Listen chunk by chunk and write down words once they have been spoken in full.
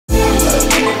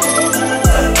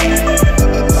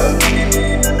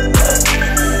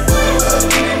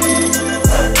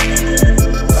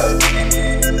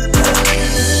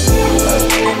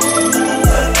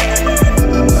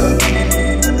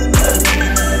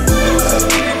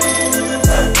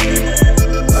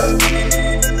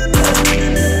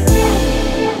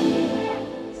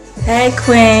Hey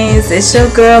Queens, it's your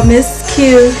girl Miss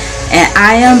Q, and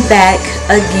I am back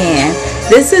again.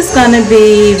 This is going to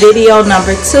be video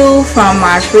number 2 from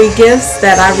my free gifts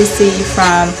that I received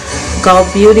from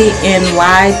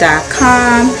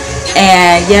GoBeautyNY.com.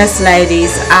 And yes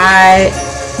ladies, I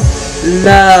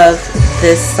love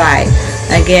this site.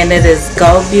 Again, it is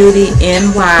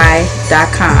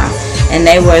GoBeautyNY.com, and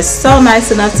they were so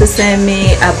nice enough to send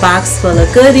me a box full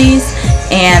of goodies,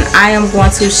 and I am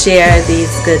going to share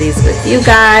these goodies with you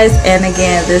guys. And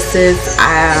again, this is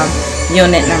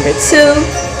unit number 2,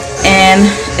 and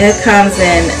it comes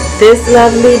in this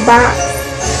lovely box.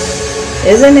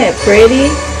 Isn't it pretty?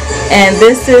 And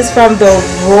this is from the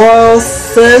Royal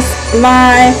Swizz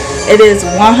line. It is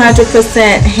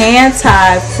 100% hand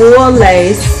tied, full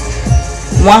lace,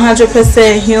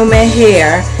 100% human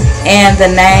hair, and the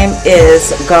name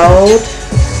is Gold,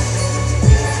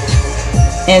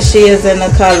 and she is in the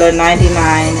color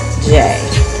 99J.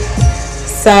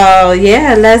 So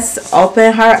yeah, let's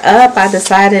open her up. I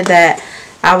decided that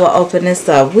I will open this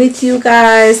up with you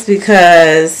guys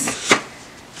because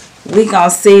we gonna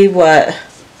see what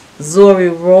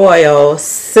Zuri Royal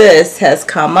Swizz has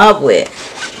come up with.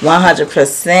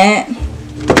 100%.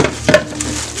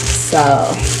 So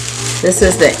this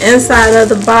is the inside of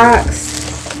the box,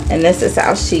 and this is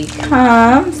how she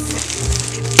comes.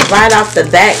 Right off the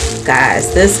back,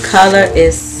 guys, this color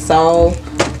is so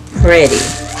pretty.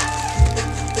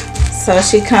 So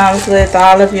she comes with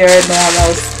all of your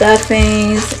normal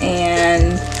stuffings,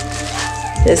 and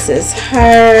this is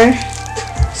her.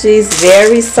 She's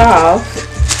very soft.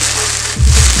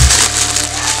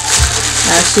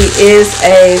 Now she is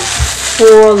a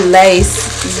full lace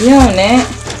unit.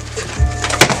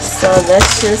 So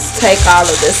let's just take all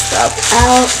of this stuff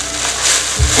out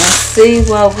and see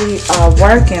what we are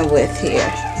working with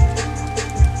here.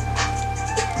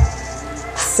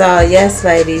 So yes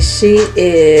ladies, she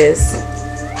is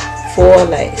full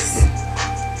lace.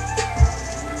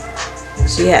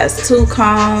 She has 2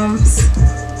 combs,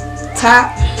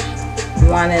 top,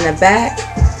 1 in the back,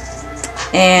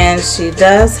 and she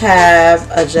does have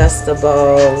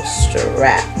adjustable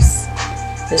straps.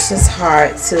 It's just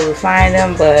hard to find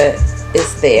them, but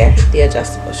it's there, the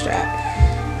adjustable strap.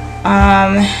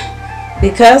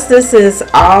 Because this is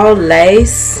all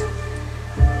lace,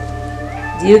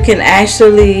 you can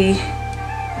actually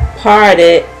part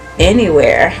it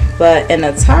anywhere, but in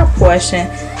the top portion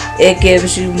it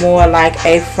gives you more like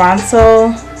a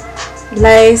frontal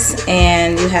lace,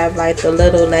 and you have like the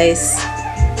little lace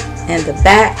in the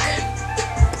back,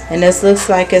 and this looks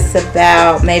like it's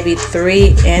about maybe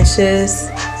 3 inches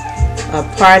of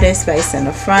parting space in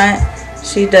the front.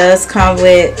 She does come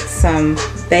with some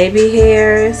baby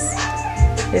hairs,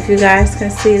 if you guys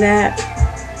can see that.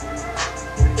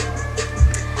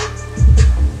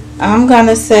 I'm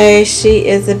gonna say she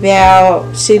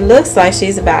looks like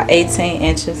she's about 18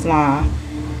 inches long.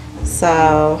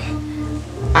 So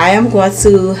I am going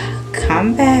to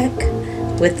come back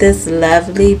with this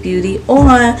lovely beauty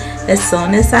on as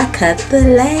soon as I cut the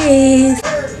lace.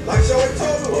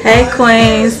 Hey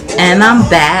Queens, and I'm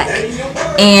back,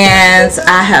 and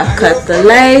I have cut the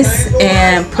lace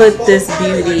and put this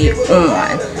beauty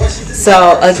on.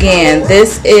 So again,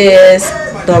 this is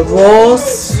the Royal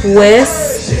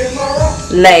Swizz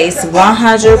lace,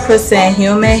 100%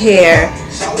 human hair,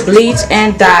 bleach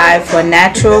and dye for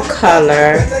natural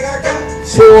color,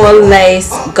 full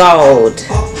lace, gold,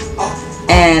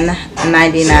 and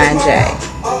 99J.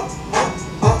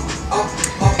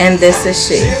 And this is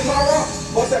she.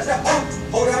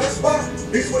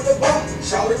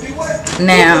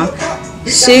 Now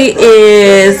she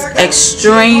is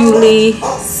extremely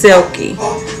silky,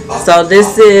 so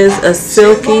this is a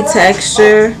silky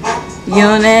texture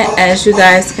unit. As you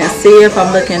guys can see, if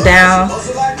I'm looking down,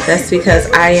 that's because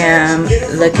I am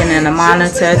looking in the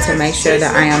monitor to make sure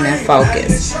that I am in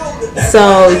focus.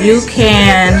 So you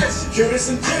can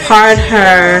part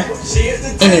her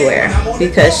anywhere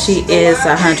because she is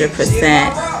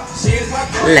 100%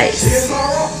 lace.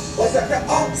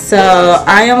 So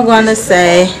I am going to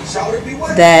say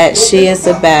that she is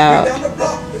about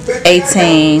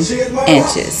 18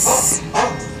 inches.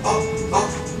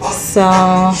 So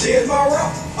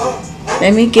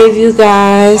let me give you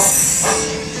guys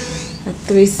a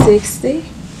 360.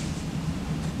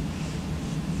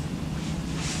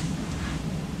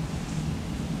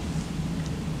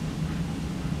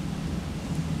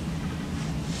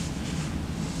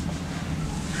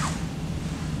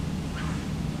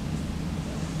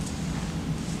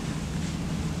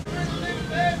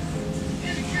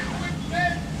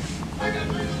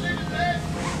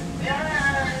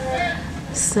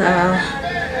 So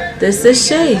this is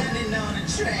she.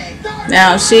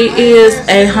 Now she is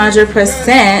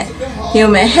 100%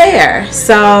 human hair,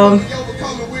 so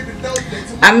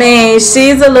I mean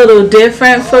she's a little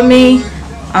different for me.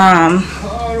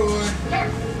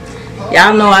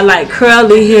 Y'all know I like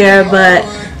curly hair, but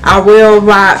I will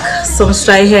rock some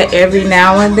straight hair every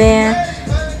now and then,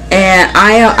 and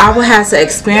I will have to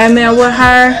experiment with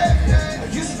her.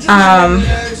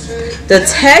 The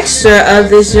texture of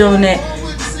this unit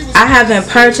I haven't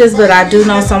purchased, but I do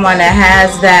know someone that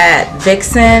has that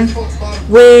Vixen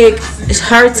wig.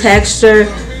 Her texture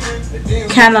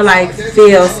kind of like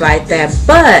feels like that,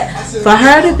 but for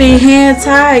her to be hand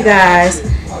tied, guys,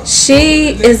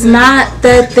 she is not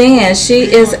that thin. She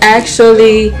is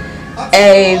actually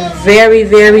a very,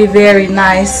 very, very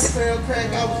nice,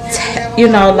 you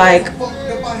know, like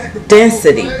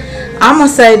density. I'm gonna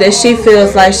say that she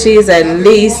feels like she's at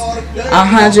least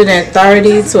 130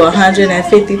 to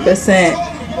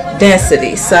 150%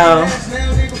 density. So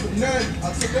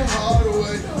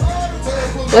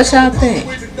what y'all think?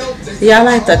 Y'all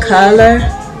like the color?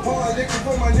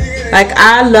 Like,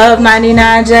 I love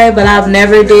 99J, but I've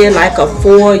never did like a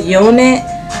full unit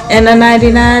in a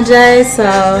 99J. So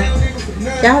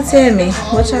y'all tell me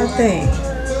what y'all think.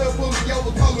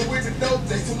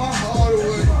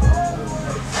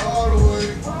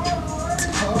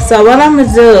 So what I'm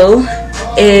gonna do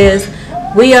is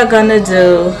we are gonna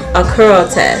do a curl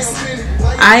test.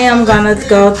 I am gonna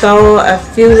go throw a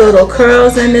few little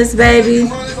curls in this baby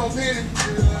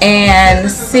and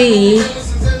see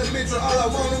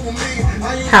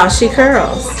how she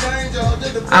curls.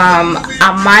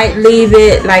 I might leave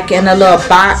it like in a little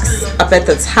box up at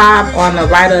the top on the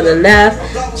right or the left,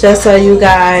 just so you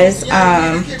guys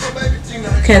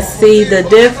can see the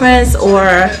difference,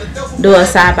 or do a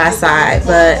side by side.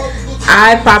 But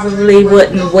I probably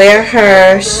wouldn't wear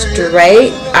her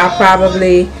straight. I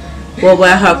probably will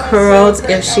wear her curls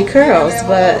if she curls.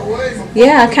 But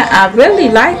yeah, I really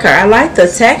like her. I like the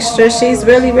texture. She's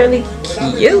really, really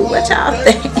cute. What y'all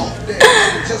think?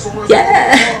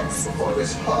 Yes.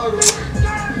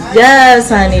 Yes,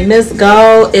 honey. Miss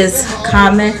Gold is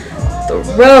coming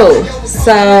through.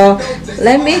 So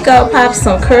let me go pop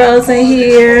some curls in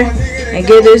here and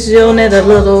give this unit a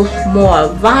little more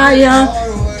volume,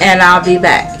 and I'll be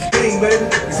back.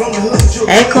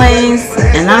 Hey queens,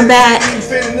 and I'm back,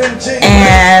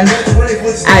 and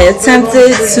I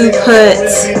attempted to put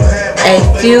a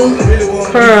few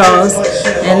curls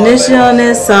in this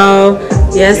unit. So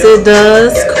yes, it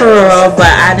does curl,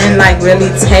 but I didn't like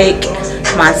really take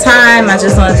my time. I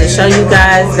just wanted to show you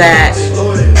guys that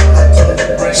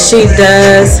she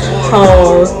does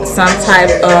hold some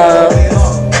type of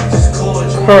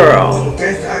curl.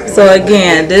 So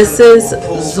again, this is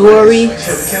Swizz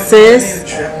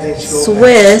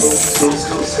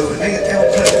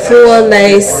full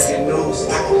lace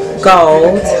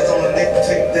gold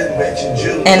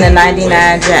and the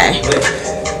 99J.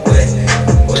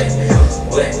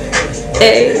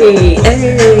 Hey, hey,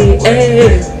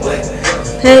 hey,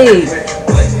 hey,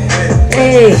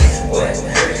 hey.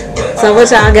 So what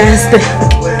y'all guys think?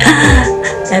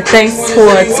 And thanks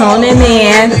for tuning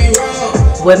in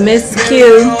with Miss Q.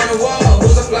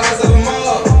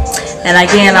 And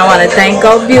again, I want to thank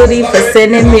Go Beauty for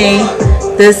sending me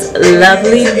this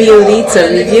lovely beauty to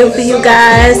review for you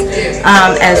guys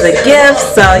as a gift.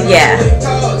 So yeah.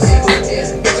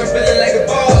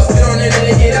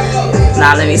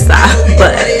 Now let me stop.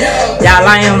 But y'all,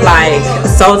 I am like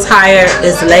so tired.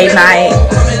 It's late night,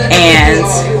 and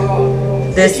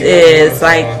this is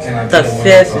like the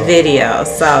 5th video.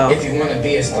 So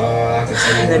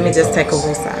let me just take a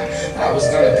whistle.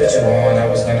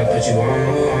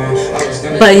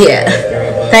 But yeah,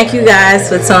 thank you guys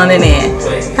for tuning in.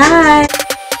 Bye.